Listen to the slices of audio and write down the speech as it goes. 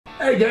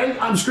Hey gang,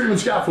 I'm Screamin'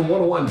 Scott from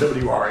 101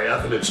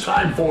 WRAF, and it's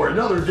time for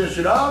another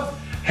edition of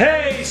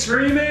Hey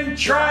Screamin',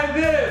 try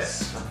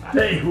this!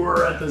 Hey,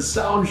 we're at the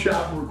Sound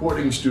Shop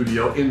recording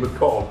studio in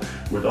Macomb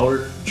with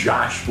owner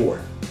Josh Ford.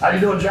 How you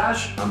doing,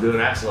 Josh? I'm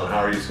doing excellent. How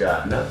are you,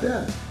 Scott? Not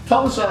bad.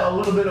 Tell us a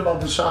little bit about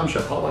the Sound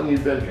Shop. How long have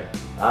you been here?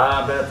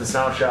 I've been at the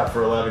Sound Shop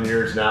for 11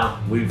 years now.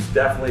 We've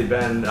definitely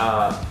been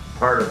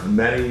part of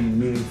many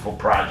meaningful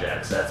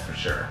projects, that's for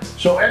sure.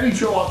 So any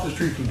Joe off the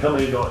street can come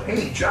in and go,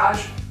 hey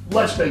Josh,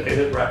 let's make a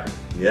hit record.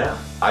 Yeah,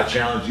 I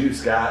challenge you,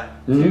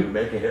 Scott, to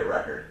make a hit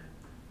record.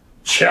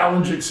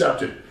 Challenge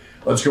accepted.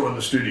 Let's go in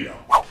the studio.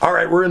 All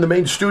right, we're in the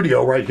main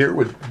studio right here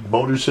with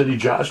Motor City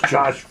Josh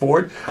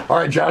Ford. All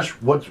right, Josh,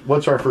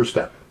 what's our first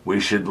step? We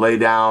should lay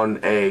down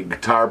a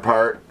guitar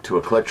part to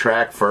a click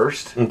track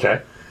first.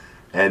 Okay.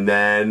 And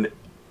then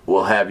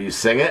we'll have you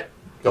sing it.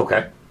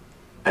 Okay.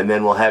 And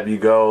then we'll have you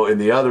go in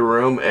the other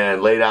room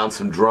and lay down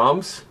some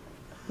drums.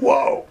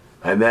 Whoa.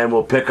 And then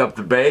we'll pick up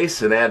the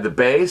bass and add the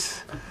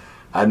bass.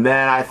 And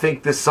then I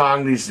think this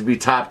song needs to be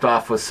topped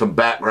off with some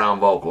background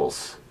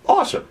vocals.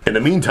 Awesome. In the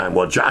meantime,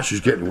 while Josh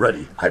is getting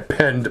ready, I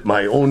penned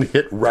my own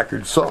hit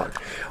record song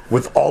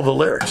with all the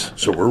lyrics,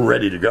 so we're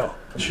ready to go.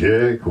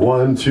 Check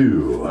 1,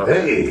 2.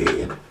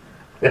 Hey.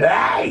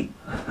 Hey.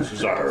 This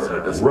is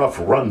our rough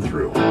run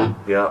through.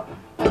 Yep.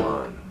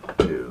 1,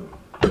 2,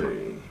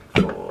 3,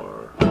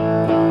 4.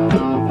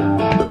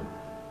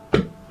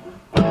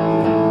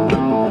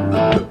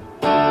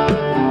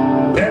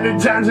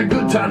 Anytime's a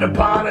good time to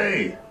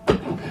party.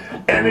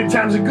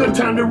 Anytime's a good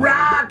time to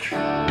rock.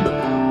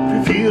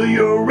 If you feel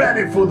you're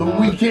ready for the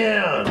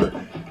weekend,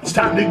 it's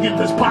time to get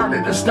this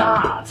party to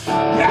start.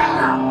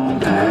 Yeah.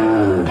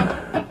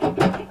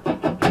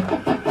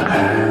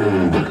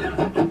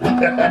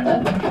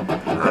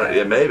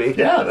 Yeah, maybe.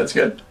 Yeah, that's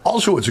good.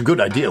 Also, it's a good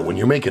idea when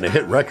you're making a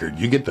hit record,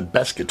 you get the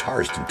best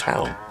guitarist in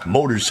town,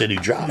 Motor City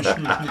Josh.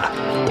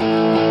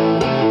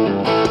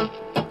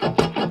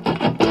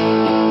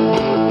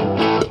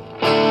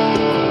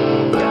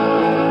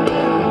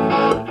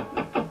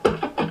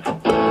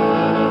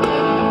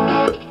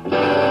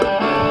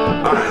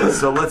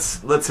 So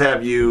let's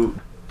have you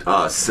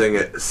sing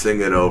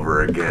it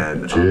over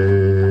again.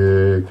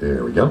 Check.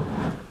 There we go.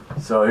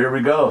 So here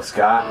we go,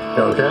 Scott.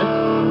 Okay.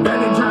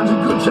 Anytime's a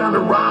good time to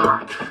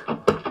rock.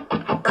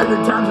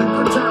 Anytime's a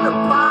good time to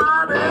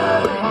party.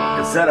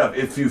 Instead of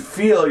if you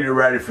feel you're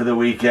ready for the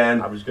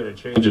weekend, I was going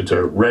to change it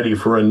to ready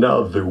for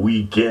another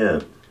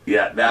weekend.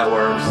 Yeah, that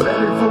works.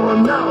 Ready for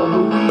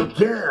another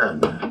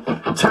weekend.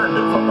 Time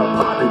for the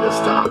party to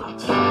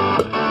start.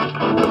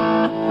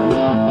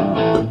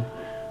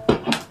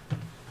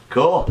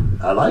 Cool.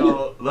 I like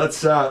it.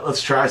 Let's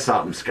try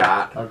something,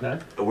 Scott. Okay.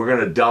 We're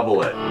gonna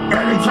double it.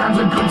 Anytime's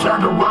a good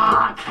time to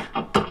rock.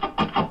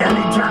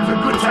 Anytime's a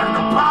good time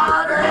to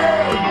party.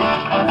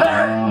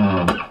 Hey,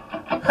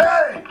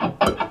 hey,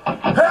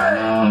 hey,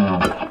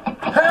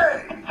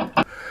 hey,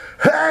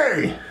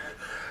 hey,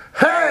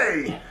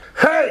 hey,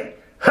 hey,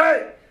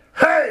 hey,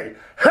 hey,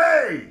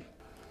 hey.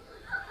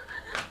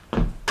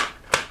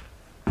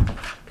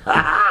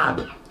 Ah!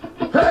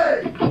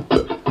 Hey,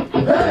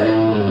 hey.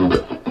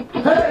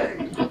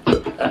 Hey!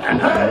 Hey!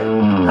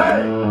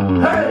 Hey!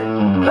 Hey!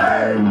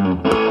 Hey!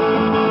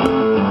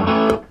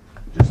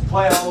 Just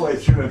play all the way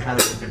through and kind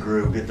of get the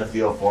groove, get the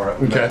feel for it.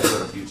 We've Okay. do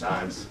it a few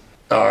times.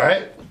 All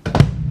right.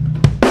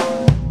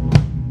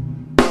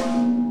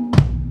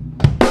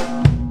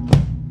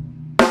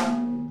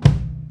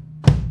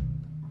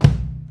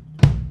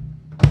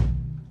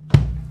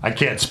 I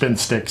can't spin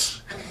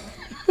sticks.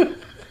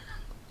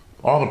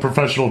 All the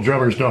professional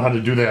drummers know how to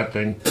do that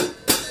thing.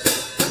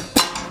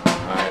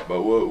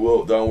 But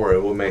we'll don't worry,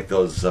 we'll make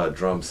those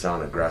drums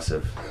sound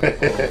aggressive. There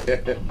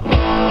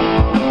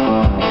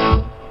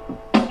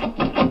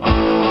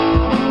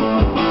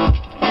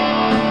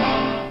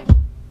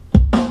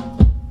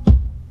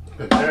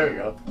you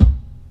go.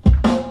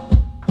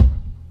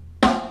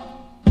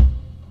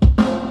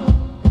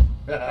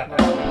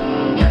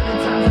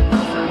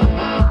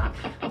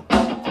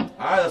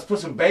 Alright, let's put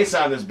some bass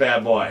on this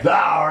bad boy.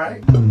 All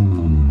right.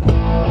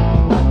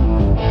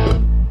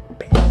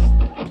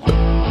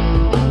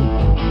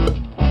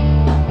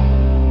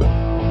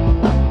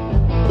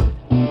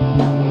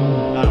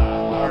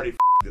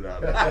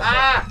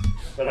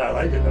 But I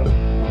like it though.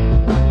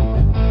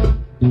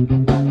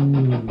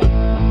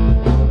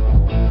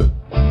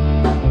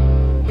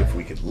 If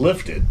we could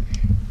lift it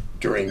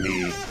during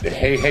the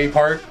hey hey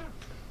part,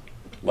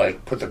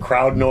 like put the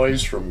crowd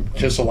noise from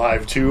Kiss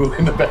Alive 2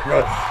 in the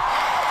background.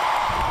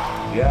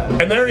 Yeah.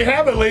 And there you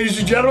have it, ladies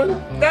and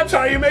gentlemen. That's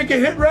how you make a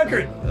hit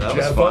record. That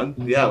was fun.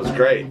 Yeah, it was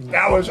great.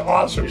 That was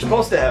awesome. You're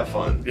supposed to have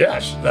fun.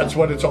 Yes, that's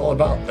what it's all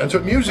about. That's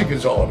what music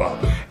is all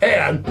about.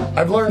 And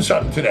I've learned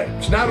something today.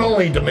 It's not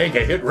only to make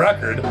a hit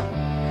record,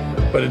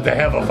 but to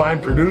have a fine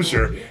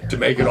producer to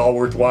make it all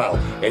worthwhile.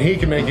 And he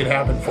can make it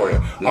happen for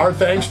you. Our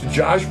thanks to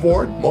Josh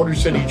Ford, Motor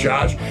City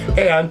Josh,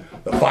 and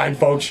the fine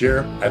folks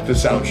here at the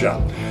Sound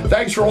Shop.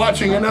 Thanks for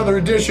watching another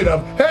edition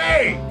of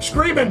Hey,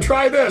 Screamin',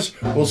 Try This.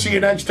 We'll see you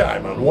next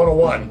time on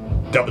 101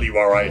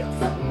 WRIF.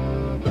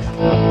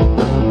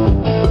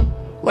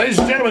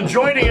 Ladies and gentlemen,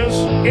 joining us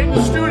in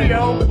the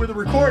studio with a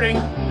recording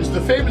is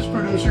the famous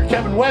producer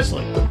Kevin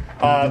Wesley,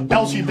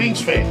 Elsie Binks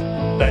fame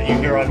that you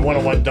hear on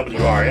 101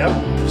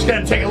 WRM. He's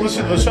going to take a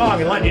listen to the song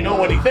and let you know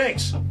what he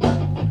thinks.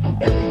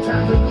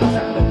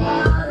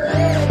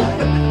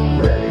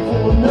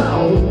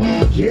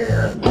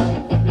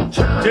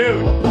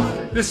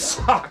 Dude, this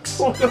sucks.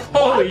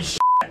 Holy shit.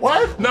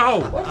 What?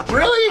 No.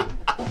 Really?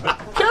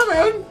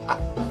 Kevin?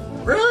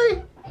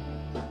 Really?